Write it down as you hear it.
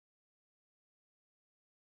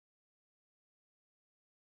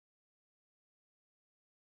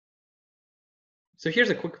So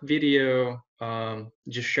here's a quick video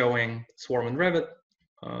just showing Swarm and Revit.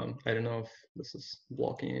 I don't know if this is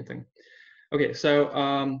blocking anything. Okay,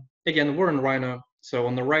 so again, we're in Rhino. So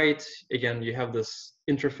on the right, again, you have this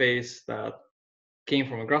interface that came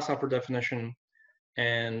from a Grasshopper definition,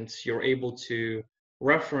 and you're able to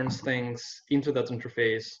reference things into that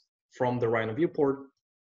interface from the Rhino viewport.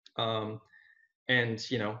 And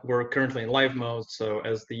we're currently in live mode, so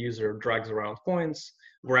as the user drags around points,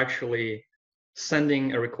 we're actually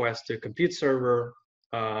sending a request to a compute server.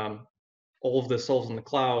 All of this solves in the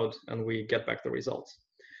cloud, and we get back the results.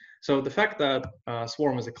 So the fact that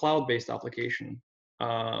Swarm is a cloud-based application,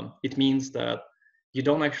 it means that you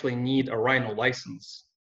don't actually need a Rhino license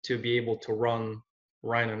to be able to run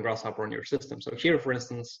Rhino and Grasshopper on your system. So here, for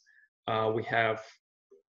instance, we have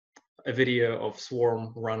a video of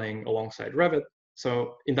Swarm running alongside Revit.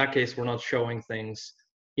 So in that case, we're not showing things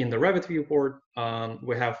in the Revit viewport.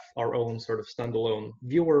 We have our own sort of standalone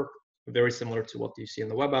viewer, very similar to what you see in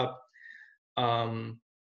the web app.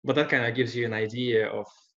 But that kind of gives you an idea of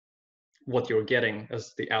what you're getting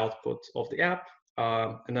as the output of the app,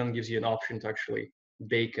 and then gives you an option to actually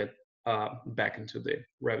bake it back into the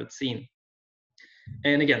Revit scene.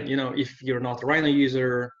 And again, if you're not a Rhino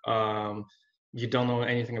user, you don't know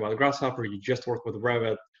anything about Grasshopper, you just work with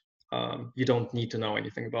Revit, you don't need to know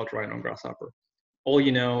anything about Rhino and Grasshopper. All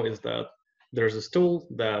you know is that there's this tool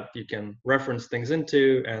that you can reference things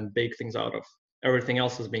into and bake things out of. Everything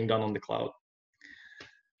else is being done on the cloud.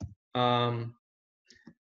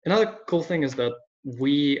 Another cool thing is that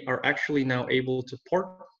we are actually now able to port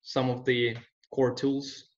some of the core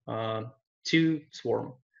tools to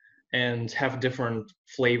Swarm and have different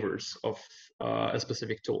flavors of a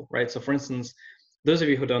specific tool, right? So for instance, those of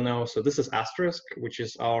you who don't know, so this is Asterisk, which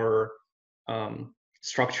is our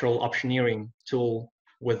structural optioneering tool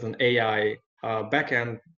with an AI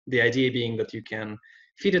backend. The idea being that you can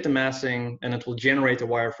feed it a massing and it will generate a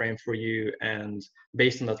wireframe for you, and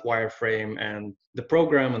based on that wireframe and the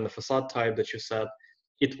program and the facade type that you set,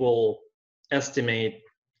 it will estimate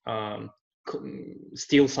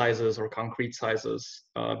steel sizes or concrete sizes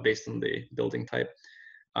based on the building type,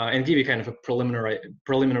 and give you kind of a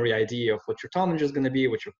preliminary idea of what your tonnage is going to be,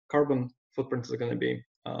 what your carbon footprint is going to be.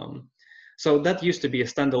 So that used to be a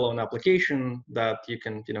standalone application that you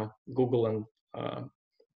can, Google and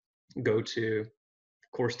go to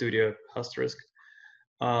Core Studio Asterisk.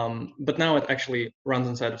 But now it actually runs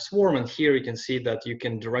inside of Swarm, and here you can see that you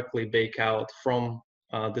can directly bake out from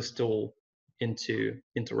this tool into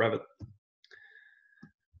Revit.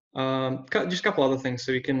 Just a couple other things,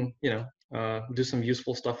 so you can do some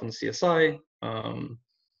useful stuff on CSI.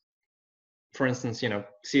 For instance,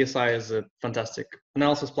 CSI is a fantastic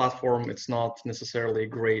analysis platform. It's not necessarily a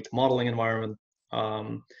great modeling environment.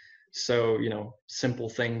 So simple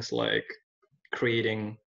things like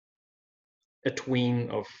creating a tween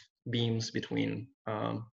of beams between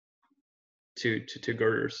two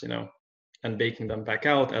girders, and baking them back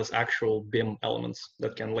out as actual BIM elements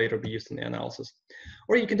that can later be used in the analysis.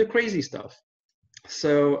 Or you can do crazy stuff.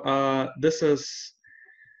 So this is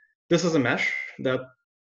a mesh that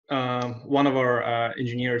one of our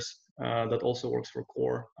engineers that also works for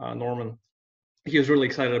Core, Norman, he was really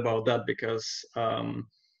excited about that because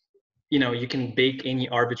you can bake any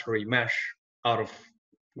arbitrary mesh out of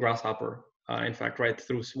Grasshopper, in fact, right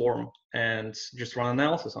through Swarm, and just run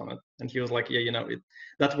analysis on it. And he was like, yeah,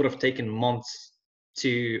 that would have taken months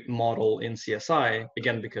to model in CSI,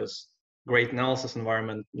 again, because great analysis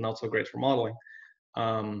environment, not so great for modeling.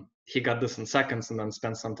 He got this in seconds and then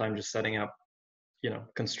spent some time just setting up,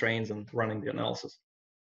 constraints and running the analysis.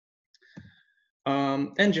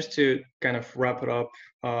 And just to kind of wrap it up,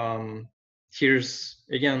 here's,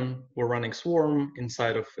 again, we're running Swarm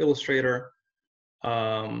inside of Illustrator.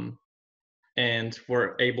 And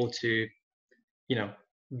we're able to,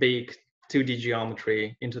 bake 2D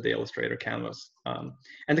geometry into the Illustrator canvas.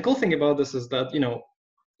 And the cool thing about this is that,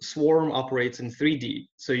 Swarm operates in 3D.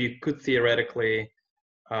 So you could theoretically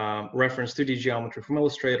reference 2D geometry from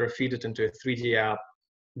Illustrator, feed it into a 3D app,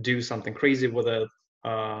 do something crazy with it,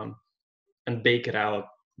 and bake it out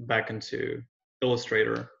back into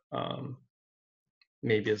Illustrator,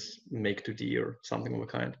 maybe as Make 2D or something of a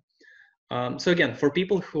kind. So again, for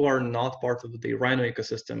people who are not part of the Rhino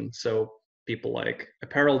ecosystem, so people like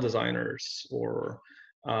apparel designers or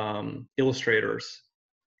illustrators,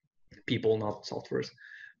 people, not softwares,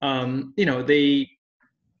 they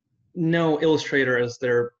know Illustrator as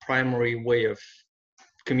their primary way of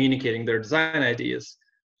communicating their design ideas,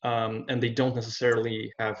 and they don't necessarily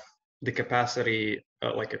have the capacity,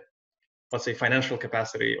 let's say financial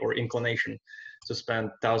capacity or inclination to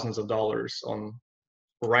spend thousands of dollars on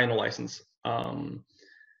Rhino license.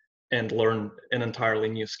 and learn an entirely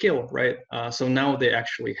new skill, right? So now they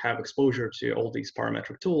actually have exposure to all these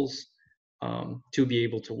parametric tools to be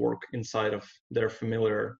able to work inside of their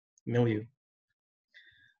familiar milieu.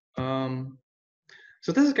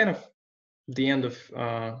 So this is kind of the end of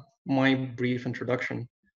my brief introduction.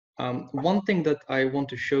 One thing that I want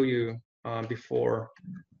to show you before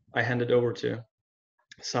I hand it over to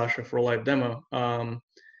Sasha for a live demo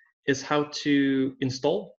is how to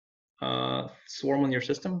install Swarm on your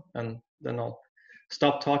system, and then I'll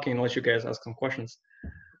stop talking and let you guys ask some questions.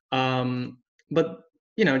 But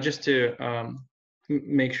just to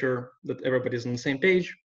make sure that everybody's on the same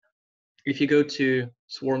page, if you go to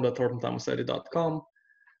swarm.thorntonthomaseti.com,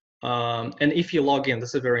 and if you log in,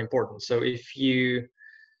 this is very important. So if you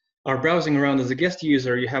are browsing around as a guest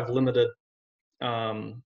user, you have limited,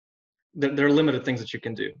 there are limited things that you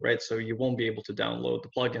can do, right? So you won't be able to download the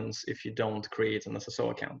plugins if you don't create an SSO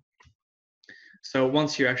account. So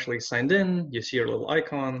once you're actually signed in, you see your little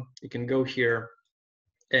icon, you can go here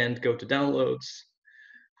and go to downloads.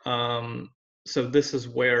 So this is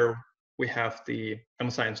where we have the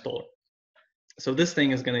MSI installer. So this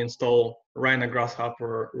thing is going to install Rhino,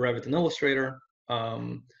 Grasshopper, Revit, and Illustrator.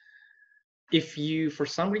 If you, for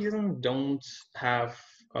some reason, don't have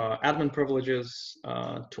admin privileges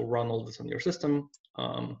to run all this on your system,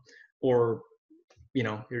 or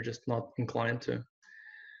you're just not inclined to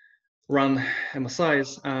run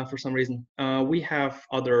MSIs for some reason, we have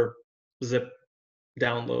other zip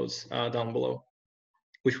downloads down below,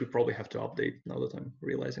 which we probably have to update now that I'm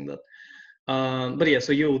realizing that. But yeah,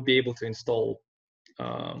 so you'll be able to install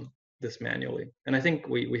this manually. And I think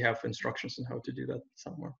we have instructions on how to do that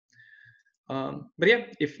somewhere. But yeah,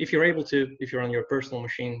 if you're able to, if you're on your personal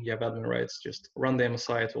machine, you have admin rights, just run the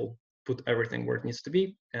MSI, it will put everything where it needs to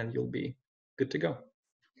be, and you'll be good to go.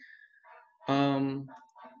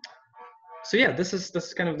 So yeah, this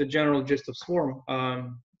is kind of the general gist of Swarm.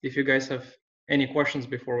 If you guys have any questions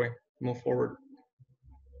before we move forward,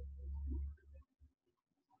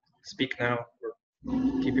 speak now or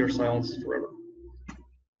keep your silence forever.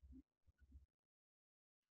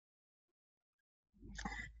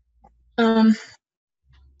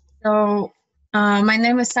 My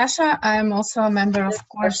name is Sasha. I'm also a member of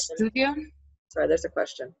Core Studio. Sorry, there's a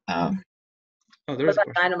question. Oh, there's a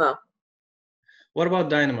question. Dynamo? What about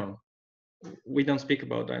Dynamo? We don't speak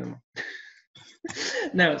about Dynamo.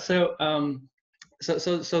 No, so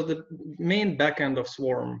the main backend of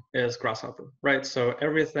Swarm is Grasshopper, right? So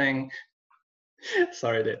everything.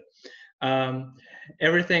 Sorry, Dave.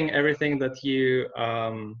 Everything that you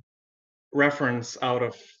reference out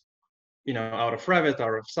of Revit,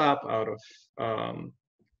 out of SAP, out of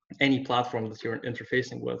any platform that you're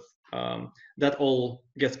interfacing with, that all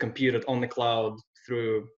gets computed on the cloud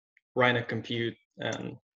through Rhino Compute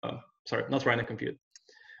and sorry, not Rhino Compute,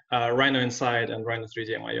 Rhino Inside and Rhino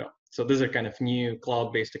 3D MIO. So these are kind of new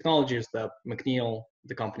cloud-based technologies that McNeil,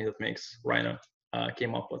 the company that makes Rhino,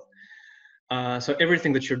 came up with. So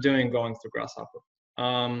everything that you're doing going through Grasshopper.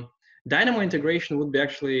 Dynamo integration would be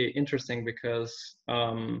actually interesting because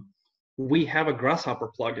we have a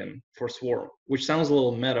Grasshopper plugin for Swarm, which sounds a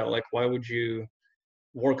little meta. Like, why would you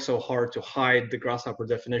work so hard to hide the Grasshopper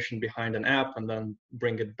definition behind an app and then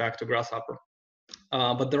bring it back to Grasshopper?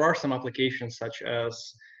 But there are some applications such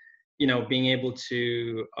as, being able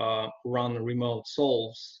to run remote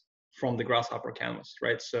solves from the Grasshopper canvas,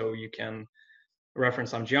 right? So you can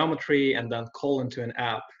reference some geometry and then call into an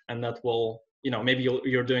app, and that will, maybe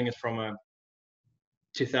you're doing it from a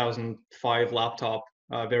 2005 laptop,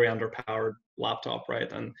 very underpowered laptop,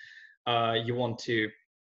 right? And you want to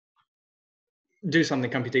do something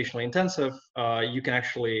computationally intensive, you can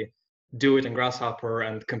actually do it in Grasshopper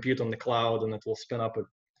and compute on the cloud, and it will spin up a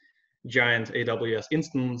giant AWS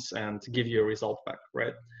instance and give you a result back,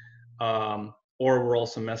 right? Or we're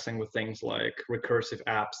also messing with things like recursive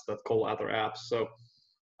apps that call other apps. So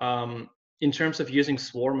in terms of using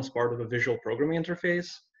Swarm as part of a visual programming interface,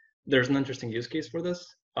 there's an interesting use case for this.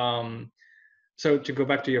 So to go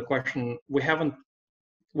back to your question, we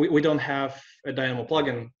don't have a Dynamo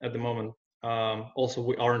plugin at the moment. Also,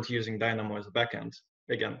 we aren't using Dynamo as a backend.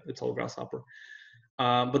 Again, it's all Grasshopper.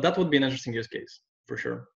 But that would be an interesting use case for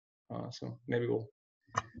sure. So maybe we'll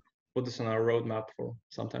put this on our roadmap for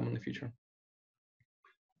sometime in the future.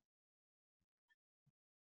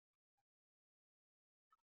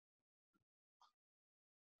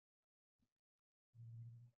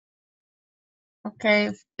 Okay,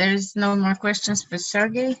 if there's no more questions for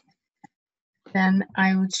Sergey, then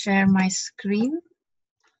I would share my screen.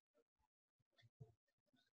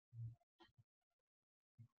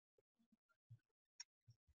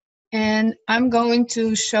 And I'm going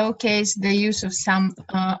to showcase the use of some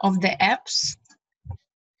of the apps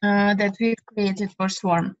that we've created for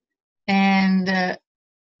Swarm. And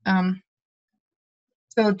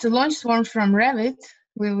so to launch Swarm from Revit,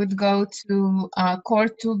 we would go to Core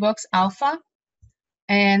Toolbox Alpha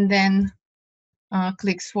and then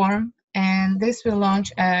click Swarm. And this will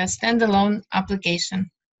launch a standalone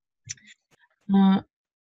application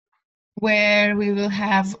where we will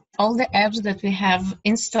have all the apps that we have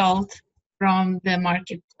installed from the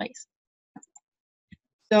marketplace.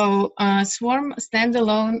 So Swarm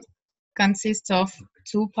standalone consists of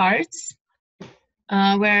two parts,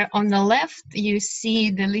 where on the left you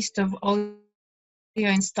see the list of all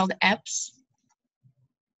your installed apps.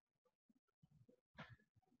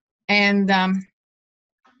 And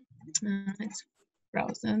it's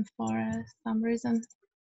frozen for some reason.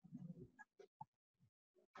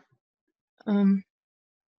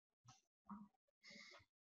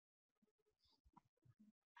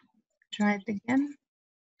 Try it again.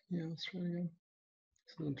 Yeah, let's try it again.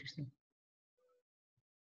 This is interesting.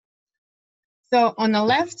 So on the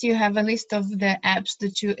left, you have a list of the apps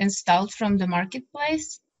that you installed from the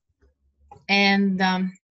marketplace. And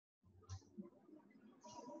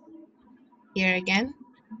here again.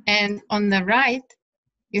 And on the right,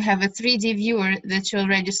 you have a 3D viewer that you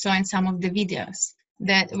already saw in some of the videos,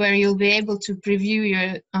 where you'll be able to preview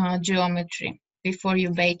your geometry before you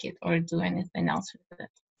bake it or do anything else with it.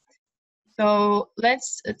 So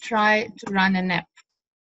let's try to run an app.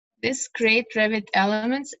 This Create Revit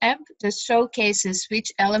Elements app just showcases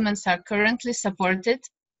which elements are currently supported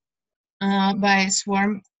by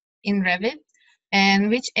Swarm in Revit and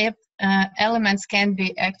which elements can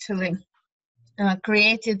be actually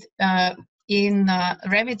created in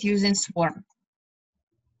Revit using Swarm.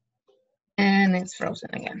 And it's frozen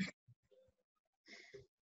again.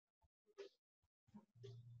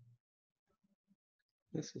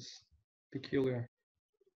 This is peculiar.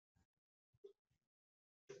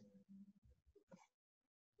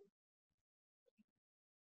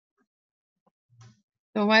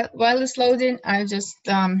 So while it's loading, I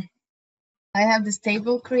have this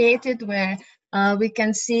table created where we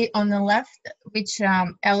can see on the left which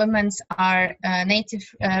elements are native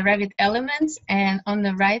Revit elements, and on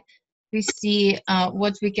the right we see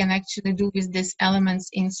what we can actually do with these elements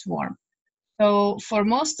in Swarm. So for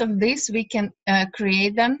most of this, we can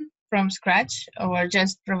create them from scratch or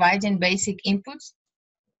just providing basic inputs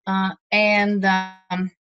and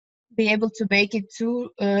be able to bake it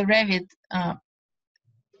to Revit,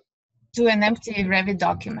 to an empty Revit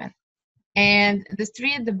document. And the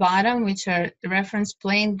three at the bottom, which are the reference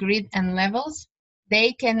plane, grid, and levels,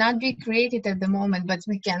 they cannot be created at the moment, but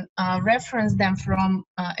we can reference them from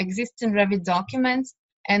existing Revit documents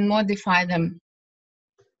and modify them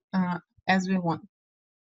as we want.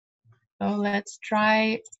 So let's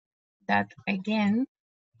try that again.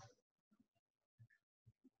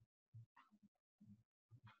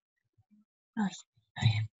 Oh,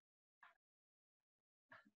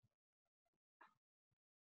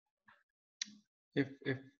 If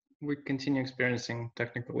we continue experiencing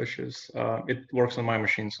technical issues, it works on my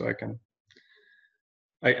machine, so I can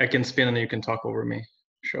spin and you can talk over me,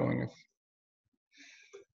 showing if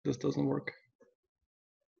this doesn't work.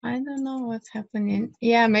 I don't know what's happening.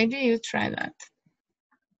 Yeah, maybe you try that.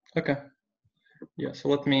 Okay. Yeah. So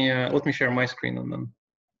let me share my screen, and then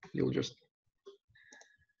you'll just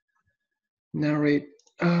narrate.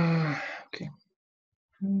 Okay.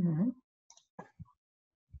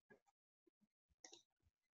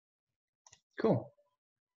 Cool.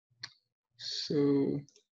 So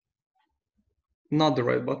not the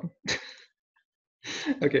right button.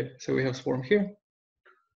 Okay, so we have Swarm here.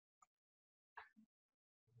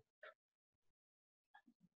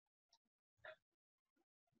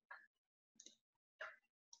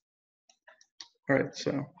 All right,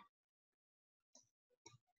 so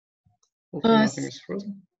hopefully nothing is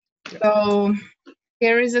frozen. Yeah. So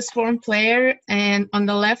here is a Swarm player, and on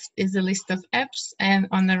the left is a list of apps, and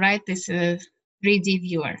on the right is a 3D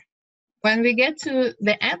viewer. When we get to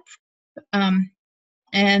the app,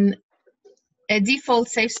 and a default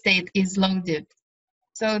save state is loaded.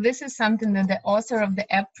 So this is something that the author of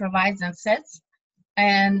the app provides and sets.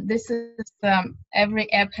 And this is,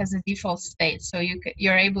 every app has a default state. So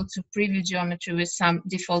you're able to preview geometry with some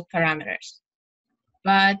default parameters.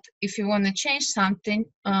 But if you want to change something,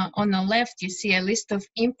 on the left, you see a list of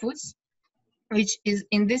inputs, which is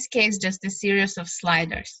in this case just a series of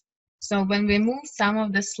sliders. So when we move some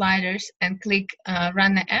of the sliders and click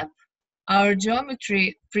Run the app, our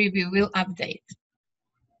geometry preview will update.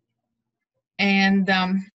 And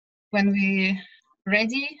when we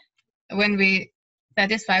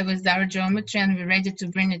satisfied with our geometry and we're ready to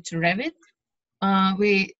bring it to Revit,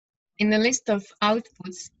 in the list of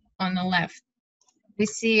outputs on the left, we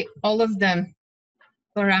see all of the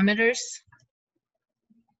parameters.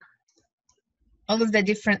 All of the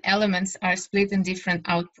different elements are split in different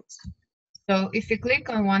outputs. So if you click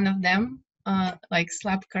on one of them, like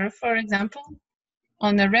slab curve, for example,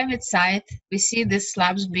 on the Revit side, we see the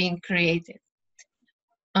slabs being created.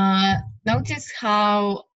 Notice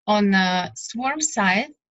how on the swarm side,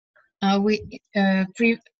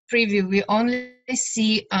 preview, we only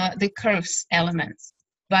see the curves elements.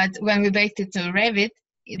 But when we baked it to Revit,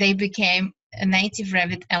 they became native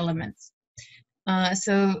Revit elements.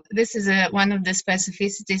 So this is one of the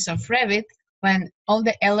specificities of Revit, when all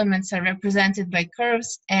the elements are represented by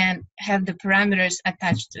curves and have the parameters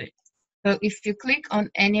attached to it. So if you click on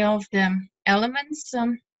any of the elements,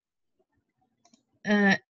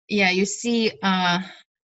 you see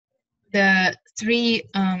the three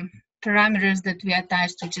parameters that we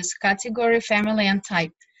attached, which is category, family, and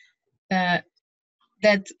type,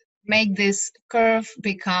 that make this curve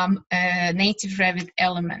become a native Revit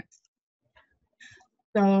element.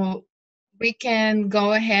 So we can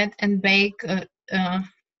go ahead and bake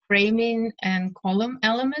framing and column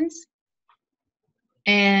elements.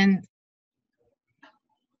 And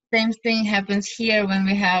same thing happens here when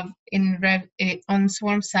we have on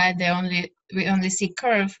swarm side, we only see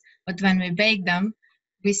curve, but when we bake them,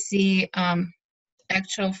 we see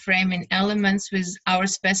actual framing elements with our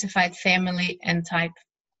specified family and type.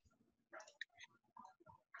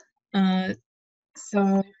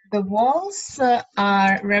 So the walls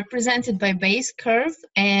are represented by base curve,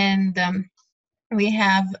 and we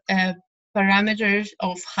have parameters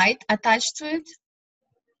of height attached to it.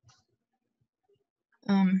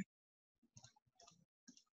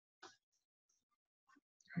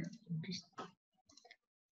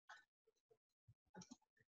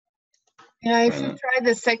 Yeah, if you try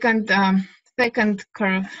the second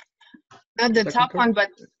curve, not the top one, but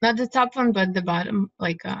not the top one, but the bottom,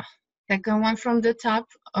 like second one from the top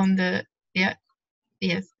on the yes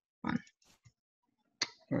one.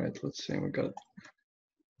 All right, let's see. We got.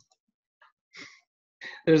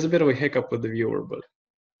 There's a bit of a hiccup with the viewer, but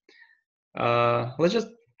let's just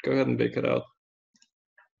go ahead and bake it out.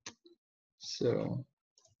 So,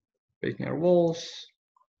 baking our walls,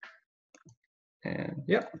 and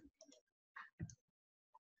yeah.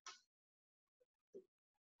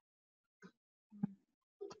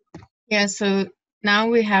 Yeah, so now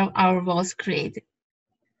we have our walls created.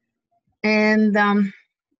 And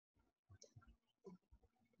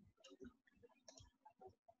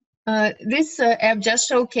this app just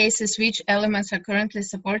showcases which elements are currently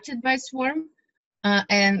supported by Swarm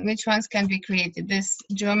and which ones can be created. This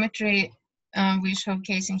geometry we're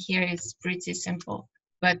showcasing here is pretty simple,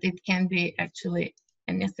 but it can be actually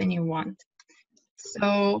anything you want.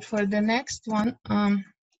 So for the next one,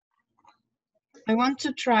 I want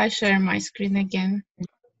to try share my screen again, if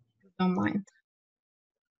you don't mind.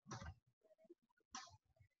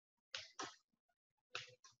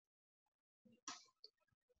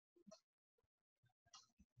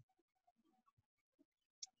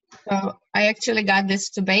 So I actually got this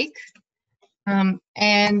to bake,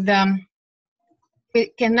 we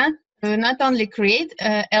cannot not only create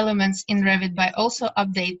elements in Revit, but also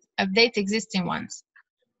update existing ones.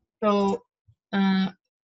 So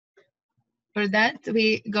for that,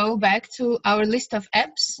 we go back to our list of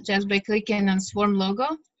apps just by clicking on Swarm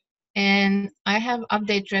logo, and I have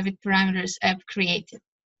update Revit parameters app created.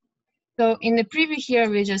 So in the preview here,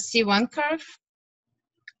 we just see one curve,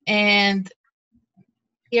 and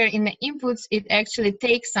here in the inputs, it actually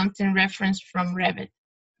takes something referenced from Revit.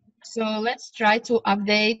 So let's try to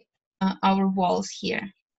update our walls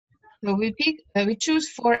here. So we choose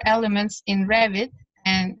 4 elements in Revit,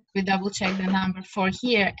 and we double check the number 4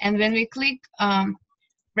 here. And when we click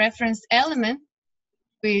reference element,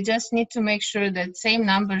 we just need to make sure that same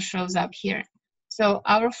number shows up here. So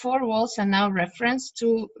our 4 walls are now referenced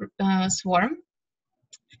to Swarm.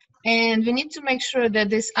 And we need to make sure that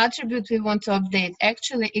this attribute we want to update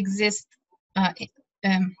actually exists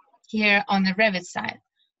here on the Revit side.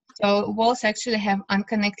 So walls actually have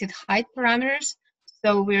unconnected height parameters,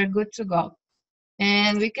 so we're good to go.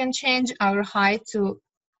 And we can change our height to,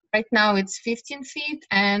 right now it's 15 feet,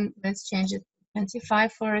 and let's change it to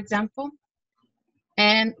 25, for example.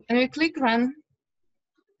 And when we click run,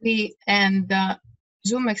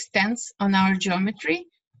 zoom extends on our geometry,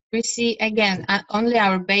 we see again only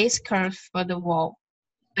our base curve for the wall.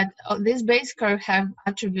 But this base curve have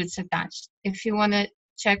attributes attached. If you want to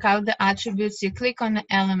check out the attributes, you click on the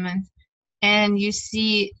element and you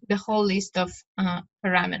see the whole list of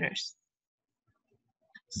parameters.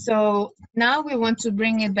 So now we want to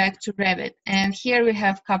bring it back to Revit, and here we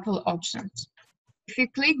have a couple options. If you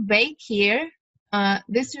click Bake here,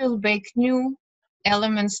 this will bake new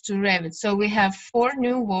elements to Revit. So we have 4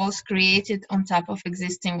 new walls created on top of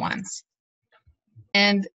existing ones.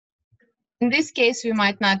 And in this case, we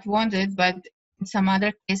might not want it, but in some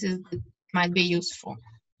other cases, it might be useful.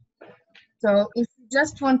 So if you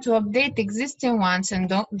just want to update existing ones and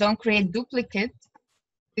don't create duplicates,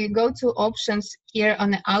 we go to options here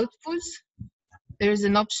on the outputs. There's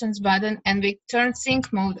an options button, and we turn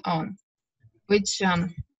sync mode on, which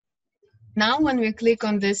now when we click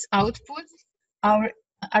on this output, our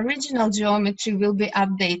original geometry will be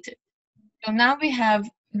updated. So now we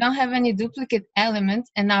don't have any duplicate elements,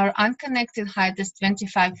 and our unconnected height is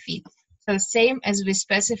 25 feet. So same as we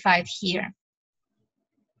specified here.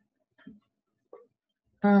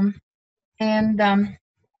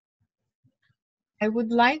 I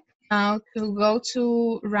would like now to go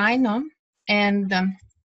to Rhino and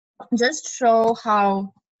just show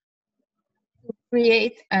how to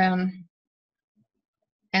create an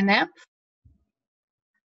app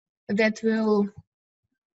that will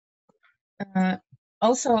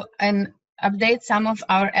also update some of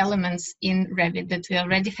our elements in Revit that we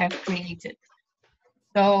already have created.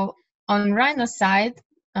 So on Rhino side,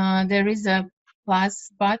 there is a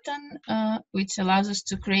plus button which allows us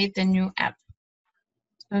to create a new app.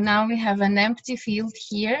 So now we have an empty field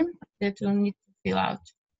here that we'll need to fill out.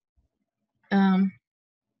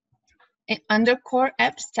 Under Core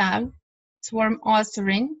Apps tab, Swarm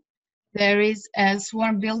Authoring, there is a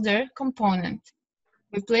Swarm Builder component.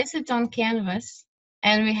 We place it on canvas,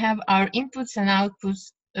 and we have our inputs and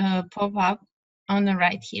outputs pop up on the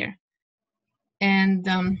right here. And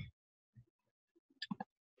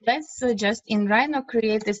let's just in Rhino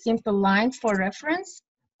create a simple line for reference,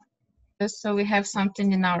 just so we have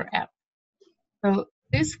something in our app. So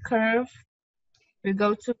this curve, we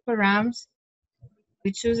go to params,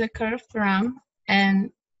 we choose a curve param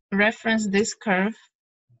and reference this curve,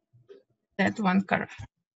 that one curve.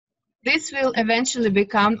 This will eventually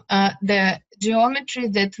become the geometry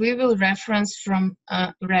that we will reference from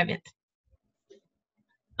Revit.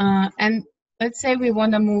 And let's say we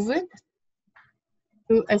want to move it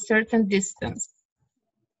to a certain distance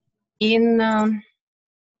in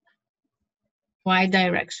Y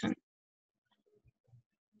direction.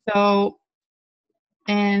 So,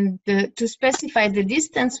 and to specify the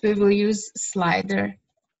distance, we will use slider.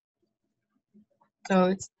 So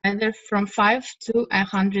it's either from 5 to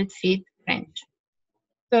 100 feet range.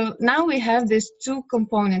 So now we have this 2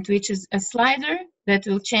 component, which is a slider that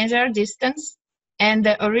will change our distance and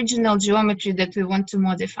the original geometry that we want to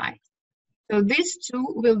modify. So these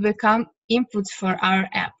 2 will become inputs for our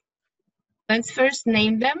app. Let's first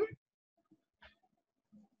name them.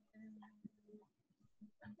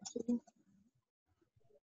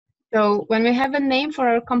 So when we have a name for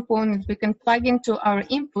our component, we can plug into our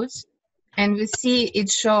inputs and we see it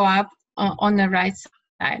show up on the right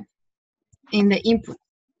side in the input.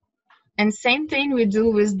 And same thing we do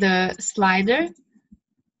with the slider.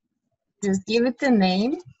 Just give it a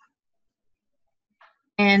name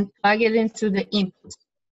and plug it into the input.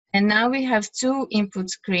 And now we have 2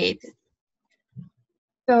 inputs created.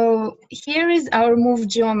 So here is our move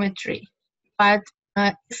geometry. But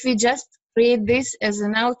if we just create this as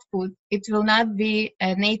an output, it will not be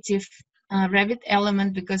a native Revit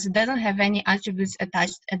element because it doesn't have any attributes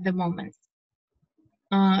attached at the moment.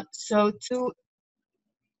 So to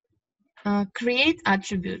create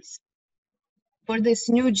attributes for this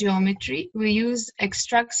new geometry, we use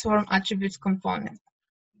extract swarm attributes component.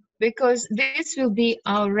 Because this will be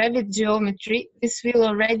our Revit geometry, this will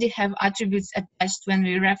already have attributes attached when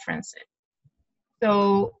we reference it.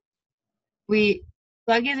 So we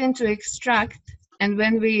plug it into extract, and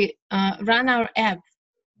when we run our app,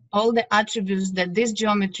 all the attributes that this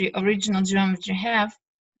geometry, original geometry have,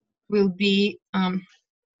 will be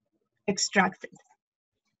extracted.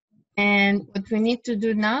 And what we need to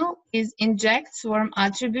do now is inject swarm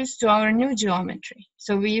attributes to our new geometry.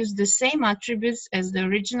 So we use the same attributes as the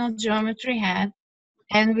original geometry had,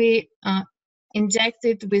 and we inject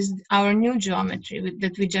it with our new geometry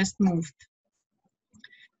that we just moved.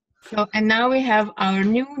 So, and now we have our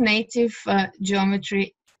new native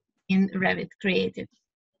geometry in Revit created.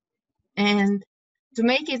 And to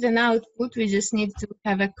make it an output, we just need to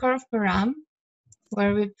have a curve param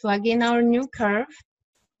where we plug in our new curve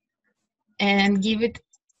and give it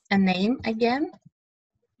a name again.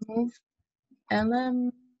 Move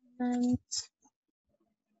element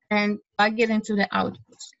and plug it into the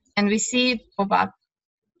output. And we see it pop up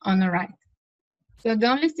on the right. So the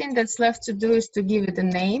only thing that's left to do is to give it a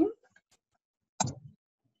name.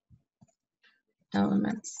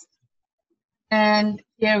 elements. And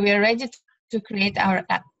here we are ready to create our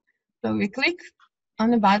app. So we click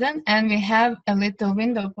on the button and we have a little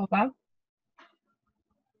window pop up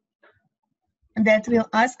that will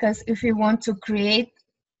ask us if we want to create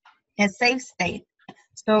a save state.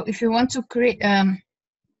 So if you want to create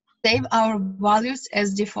save our values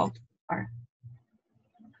as default.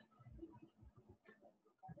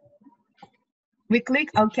 We click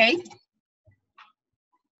OK.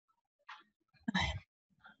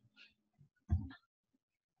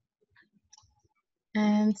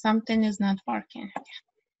 And something is not working.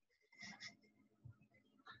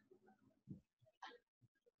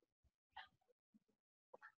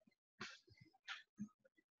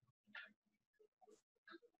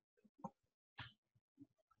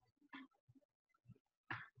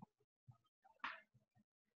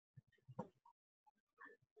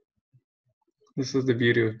 This is the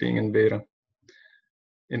beauty of being in beta,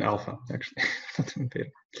 in alpha, actually, not in beta.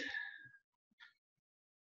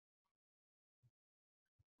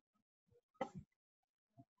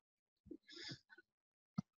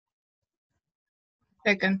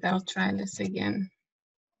 Second, I'll try this again.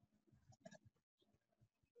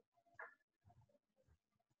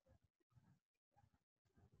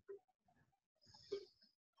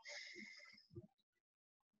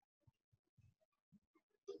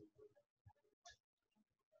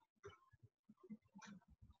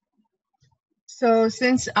 So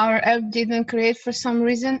since our app didn't create for some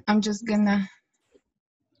reason, I'm just gonna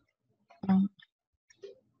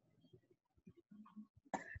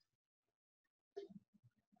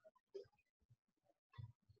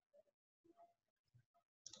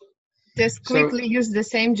just quickly use the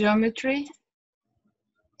same geometry.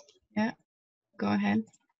 Yeah, go ahead.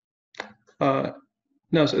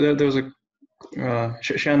 No, so there was a,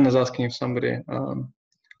 Shannon is asking if somebody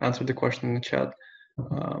answered the question in the chat.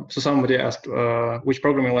 So somebody asked which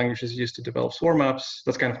programming language is used to develop swarm apps.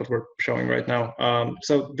 That's kind of what we're showing right now.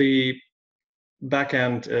 So the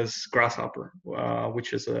backend is Grasshopper,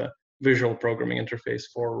 which is a visual programming interface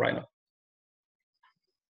for Rhino.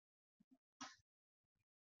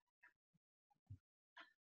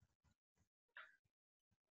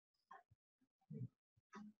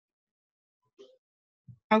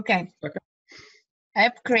 Okay.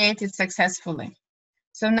 App created successfully.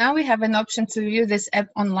 So now we have an option to view this app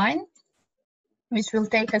online, which will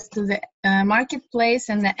take us to the marketplace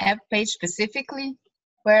and the app page specifically,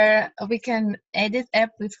 where we can edit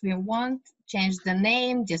app if we want, change the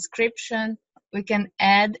name, description. We can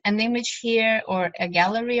add an image here or a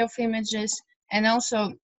gallery of images, and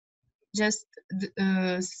also just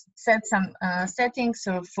set some settings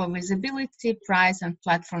for visibility, price, and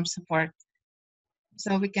platform support.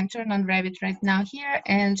 So we can turn on Revit right now here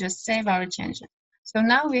and just save our changes. So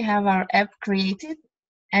now we have our app created,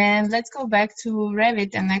 and let's go back to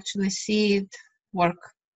Revit and actually see it work.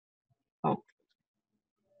 Oh.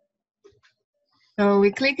 So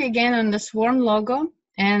we click again on the swarm logo,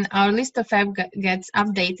 and our list of apps gets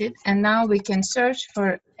updated, and now we can search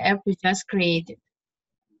for app we just created.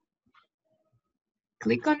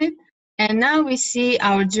 Click on it, and now we see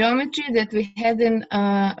our geometry that we had in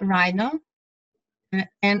Rhino,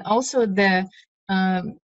 and also the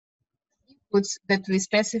inputs that we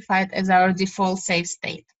specified as our default save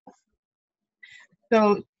state.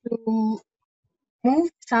 So to move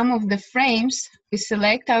some of the frames, we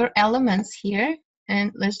select our elements here,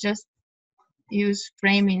 and let's just use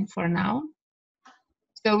framing for now.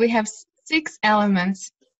 So we have 6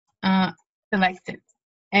 elements selected,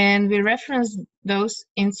 and we reference those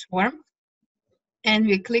in Swarm, and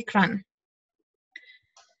we click Run.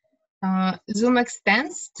 Zoom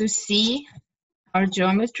extends to see our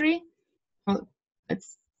geometry.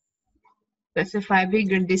 Let's specify a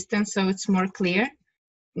bigger distance so it's more clear.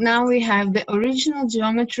 Now we have the original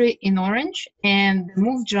geometry in orange and the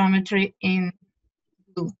move geometry in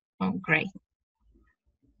blue or gray.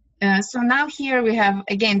 So now here we have,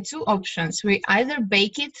 again, 2 options. We either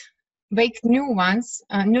bake new ones,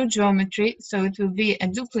 new geometry, so it will be a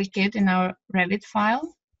duplicate in our Revit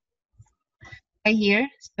file. Right here,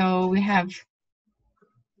 so we have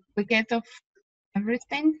duplicate of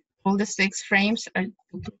everything. All the 6 frames are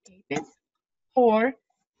duplicated. Or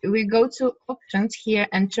we go to options here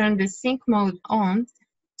and turn the sync mode on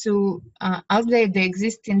to update the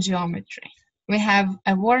existing geometry. We have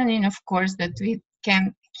a warning, of course, that we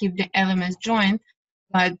can keep the elements joined,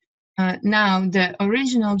 but now the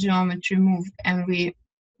original geometry moved and we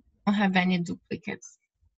don't have any duplicates.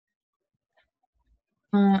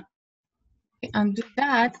 Undo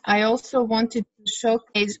that. I also wanted to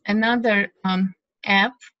showcase another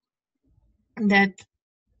app that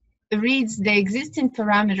reads the existing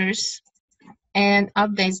parameters and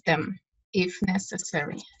updates them if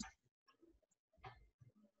necessary.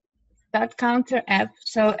 Start counter app.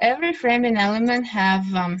 So every framing element have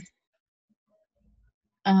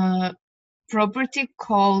a property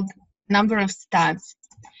called number of studs.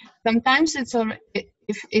 Sometimes it's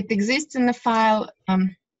if it exists in the file,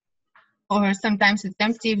 or sometimes it's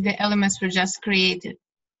empty if the elements were just created.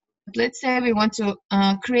 But let's say we want to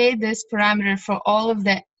create this parameter for all of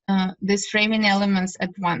the these framing elements at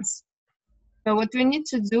once. So what we need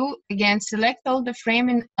to do, again, select all the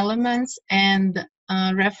framing elements and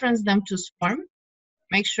reference them to swarm.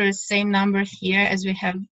 Make sure it's the same number here as we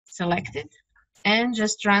have selected, and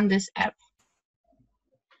just run this app.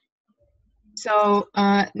 So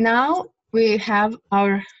now we have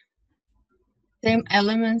our same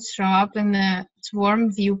elements show up in the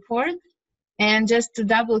swarm viewport. And just to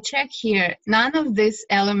double check here, none of these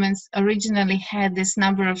elements originally had this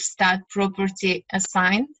number of stud property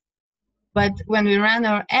assigned. But when we run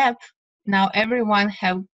our app, now everyone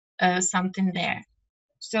have something there.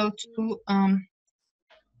 So to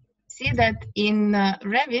see that in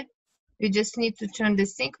Revit, we just need to turn the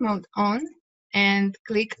sync mode on and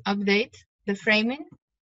click update the framing.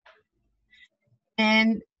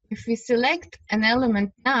 And if we select an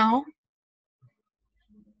element now,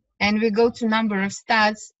 and we go to number of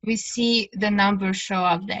studs, we see the number show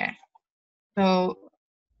up there. So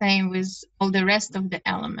same with all the rest of the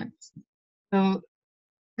elements. So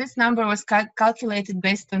this number was calculated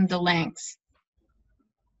based on the lengths.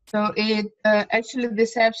 So it actually,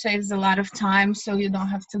 this app saves a lot of time, so you don't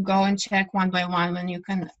have to go and check one by one when you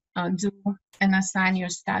can do and assign your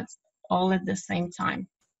studs all at the same time.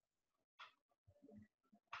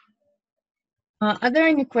 Are there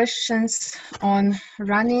any questions on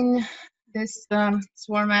running this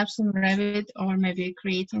swarm apps in Revit, or maybe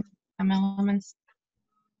creating some elements?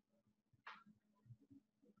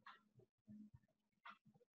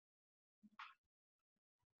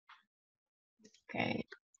 Okay,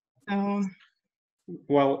 so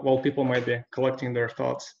while people might be collecting their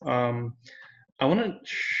thoughts, I want to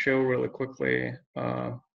show really quickly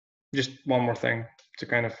just one more thing to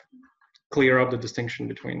kind of clear up the distinction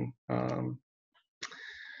between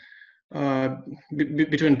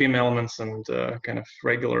between BIM elements and kind of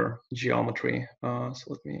regular geometry. So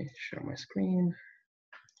let me share my screen.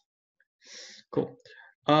 Cool.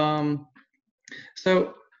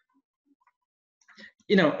 So,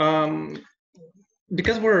 you know,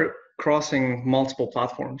 because we're crossing multiple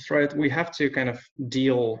platforms, right? We have to kind of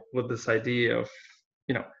deal with this idea of,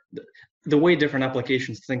 you know, the way different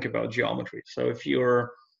applications think about geometry. So if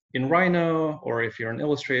you're in Rhino, or if you're an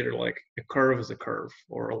Illustrator, like a curve is a curve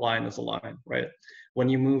or a line is a line, right? When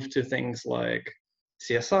you move to things like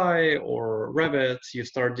CSI or Revit, you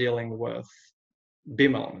start dealing with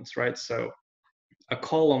BIM elements, right? So a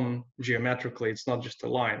column geometrically, it's not just a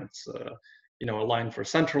line, it's you know, a line for a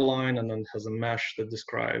central line, and then has a mesh that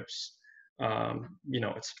describes you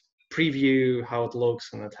know, its preview, how it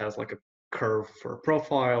looks, and it has like a curve for a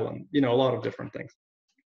profile, and you know, a lot of different things.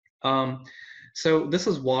 So this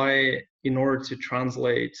is why, in order to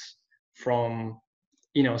translate from,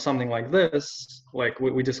 you know, something like this, like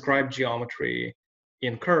we describe geometry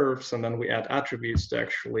in curves, and then we add attributes to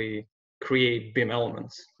actually create BIM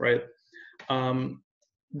elements, right?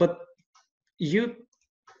 But you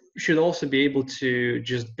should also be able to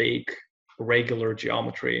just bake regular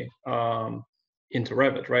geometry into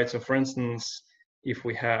Revit, right? So for instance, if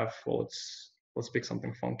we have, well, let's pick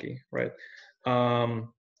something funky, right?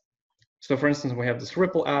 So for instance, we have this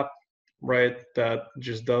Ripple app, right, that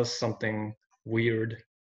just does something weird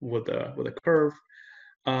with a curve.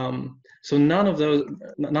 So none of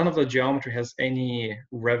the geometry has any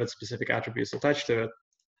Revit specific attributes attached to it,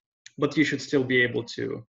 but you should still be able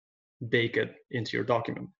to bake it into your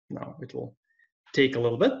document. Now it will take a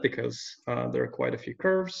little bit because there are quite a few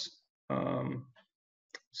curves.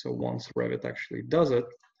 So once Revit actually does it,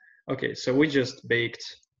 okay, so we just baked,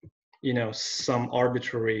 you know, some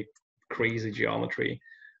arbitrary crazy geometry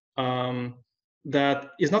that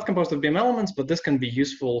is not composed of BIM elements, but this can be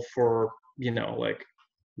useful for, you know, like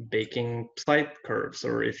baking site curves,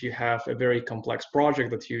 or if you have a very complex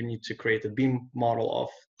project that you need to create a BIM model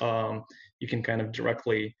of, you can kind of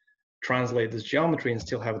directly translate this geometry and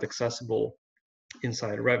still have it accessible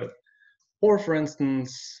inside Revit. Or for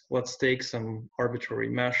instance, let's take some arbitrary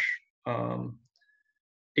mesh.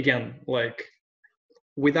 Again, like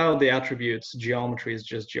without the attributes, geometry is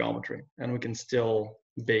just geometry, and we can still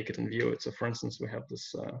bake it and view it. So for instance, we have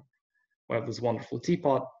this wonderful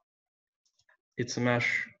teapot. It's a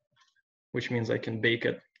mesh, which means I can bake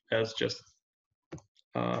it as just,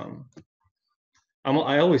 I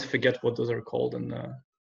always forget what those are called in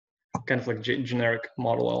kind of like generic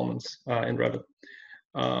model elements in Revit.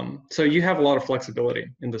 So you have a lot of flexibility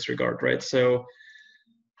in this regard, right? So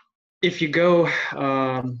if you go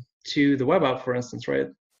to the web app, for instance, right,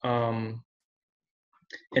 and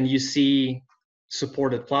you see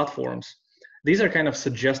supported platforms, these are kind of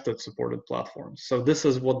suggested supported platforms. So this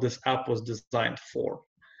is what this app was designed for.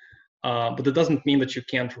 But it doesn't mean that you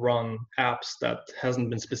can't run apps that hasn't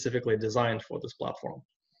been specifically designed for this platform.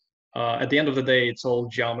 At the end of the day, it's all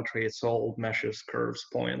geometry, it's all meshes, curves,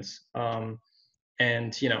 points.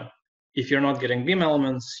 And if you're not getting beam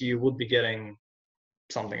elements, you would be getting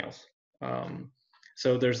something else.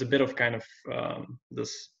 So there's a bit of kind of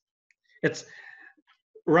it's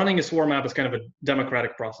running a swarm app is kind of a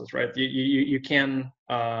democratic process, right? You can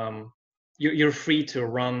you're free to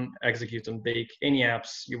run, execute, and bake any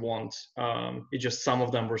apps you want. It's just some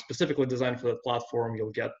of them were specifically designed for that platform.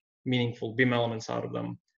 You'll get meaningful beam elements out of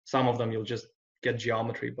them. Some of them you'll just get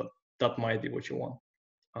geometry, but that might be what you want.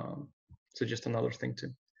 So just another thing to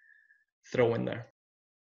throw in there.